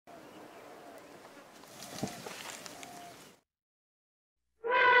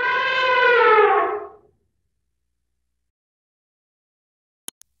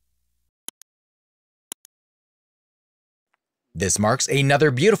This marks another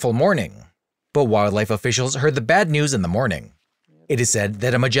beautiful morning. But wildlife officials heard the bad news in the morning. It is said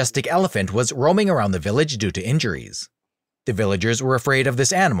that a majestic elephant was roaming around the village due to injuries. The villagers were afraid of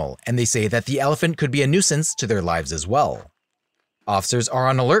this animal, and they say that the elephant could be a nuisance to their lives as well. Officers are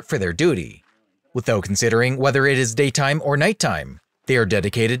on alert for their duty. Without considering whether it is daytime or nighttime, they are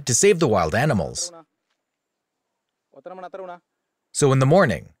dedicated to save the wild animals. So in the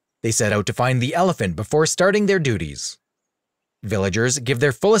morning, they set out to find the elephant before starting their duties. Villagers give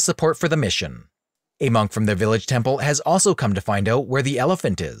their fullest support for the mission. A monk from the village temple has also come to find out where the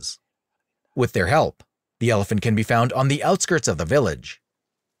elephant is. With their help, the elephant can be found on the outskirts of the village.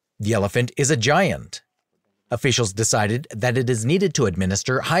 The elephant is a giant. Officials decided that it is needed to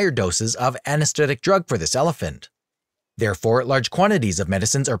administer higher doses of anesthetic drug for this elephant. Therefore, large quantities of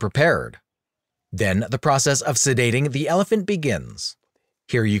medicines are prepared. Then, the process of sedating the elephant begins.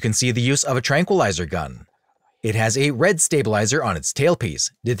 Here you can see the use of a tranquilizer gun. It has a red stabilizer on its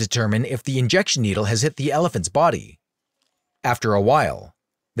tailpiece to determine if the injection needle has hit the elephant's body. After a while,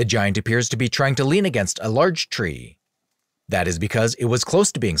 the giant appears to be trying to lean against a large tree. That is because it was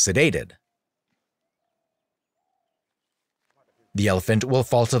close to being sedated. The elephant will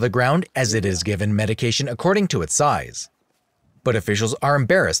fall to the ground as it is given medication according to its size. But officials are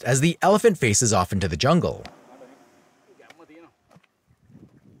embarrassed as the elephant faces off into the jungle.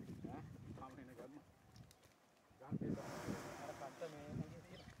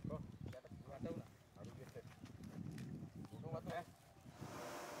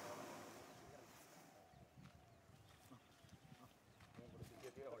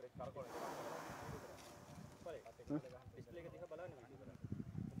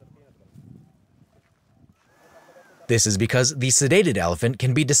 This is because the sedated elephant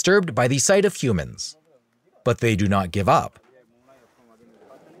can be disturbed by the sight of humans. But they do not give up.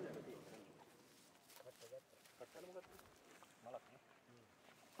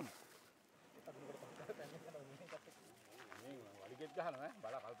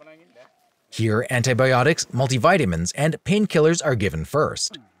 Here, antibiotics, multivitamins, and painkillers are given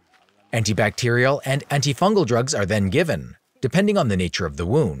first. Antibacterial and antifungal drugs are then given, depending on the nature of the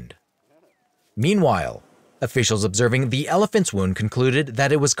wound. Meanwhile, officials observing the elephant's wound concluded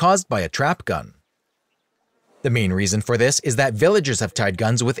that it was caused by a trap gun. The main reason for this is that villagers have tied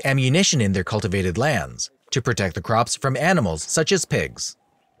guns with ammunition in their cultivated lands to protect the crops from animals such as pigs.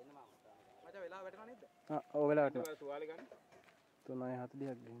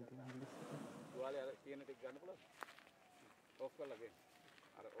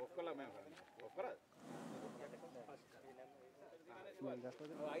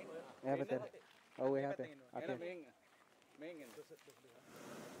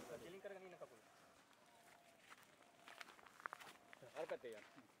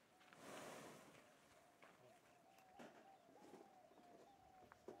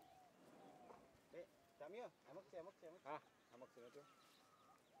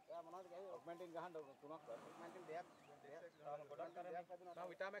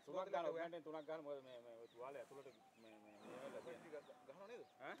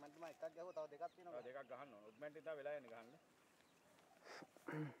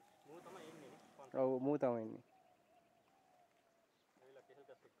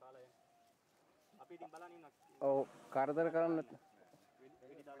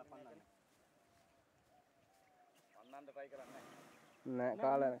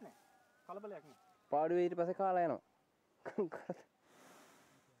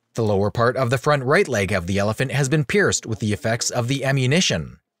 The lower part of the front right leg of the elephant has been pierced with the effects of the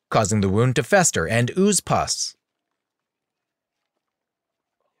ammunition, causing the wound to fester and ooze pus.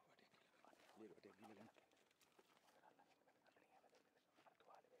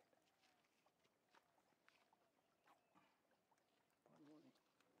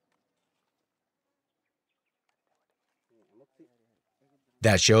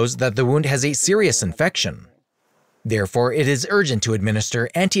 That shows that the wound has a serious infection. Therefore, it is urgent to administer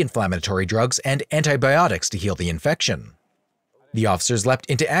anti-inflammatory drugs and antibiotics to heal the infection. The officers leapt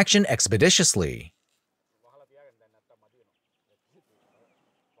into action expeditiously.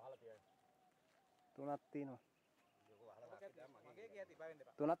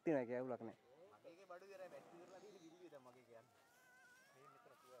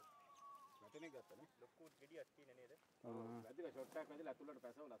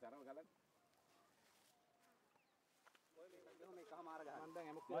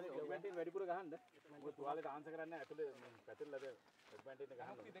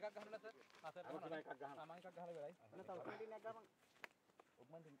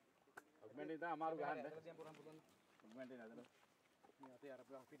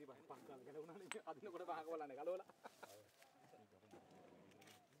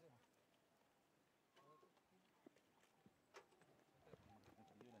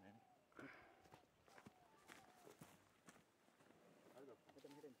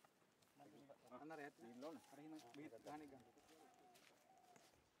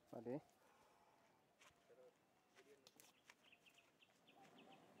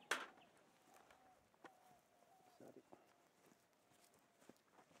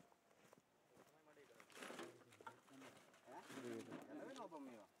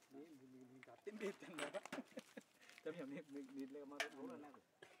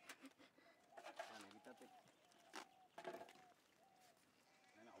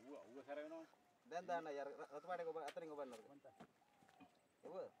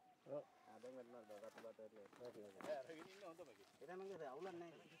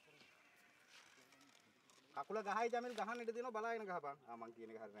 Kakula gahai Jamil gahan itu dino balain gah bang. Ah mangki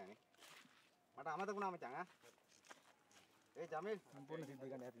ini gahar ini. Mata amat aku nama canga. Jamil. Ampun nanti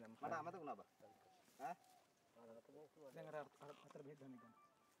kan ya nama. Mata amat aku nama. Hah? Dengar atar beda nih kan.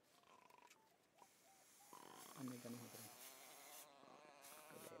 Aneh kan ini.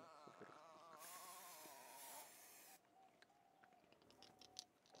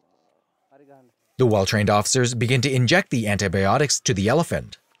 The well-trained officers begin to inject the antibiotics to the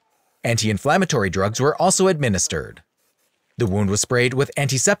elephant. Anti-inflammatory drugs were also administered. The wound was sprayed with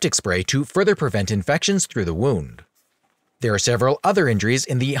antiseptic spray to further prevent infections through the wound. There are several other injuries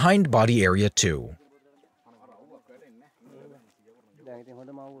in the hind body area too.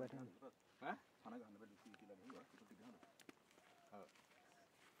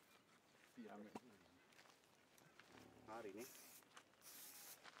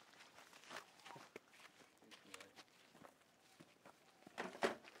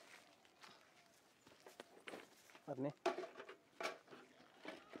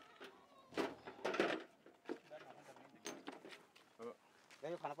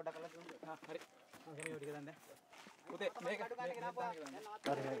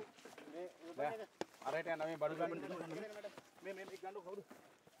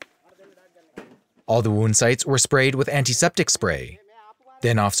 All the wound sites were sprayed with antiseptic spray.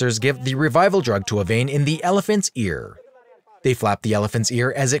 Then officers give the revival drug to a vein in the elephant's ear. They flap the elephant's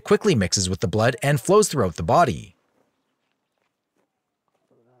ear as it quickly mixes with the blood and flows throughout the body.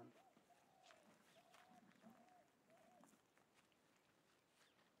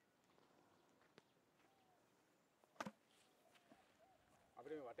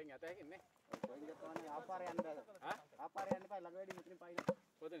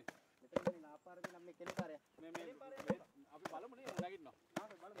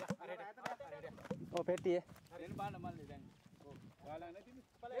 Oh, peti ya.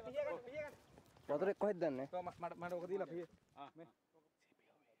 Motor kau dan ne. Mana aku dilah piye.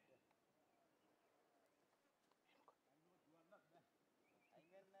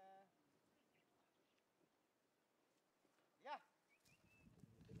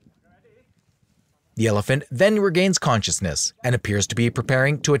 The elephant then regains consciousness and appears to be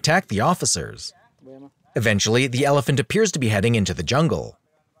preparing to attack the officers. Eventually, the elephant appears to be heading into the jungle.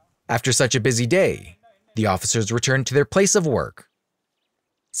 After such a busy day, the officers return to their place of work.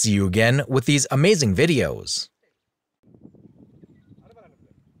 See you again with these amazing videos.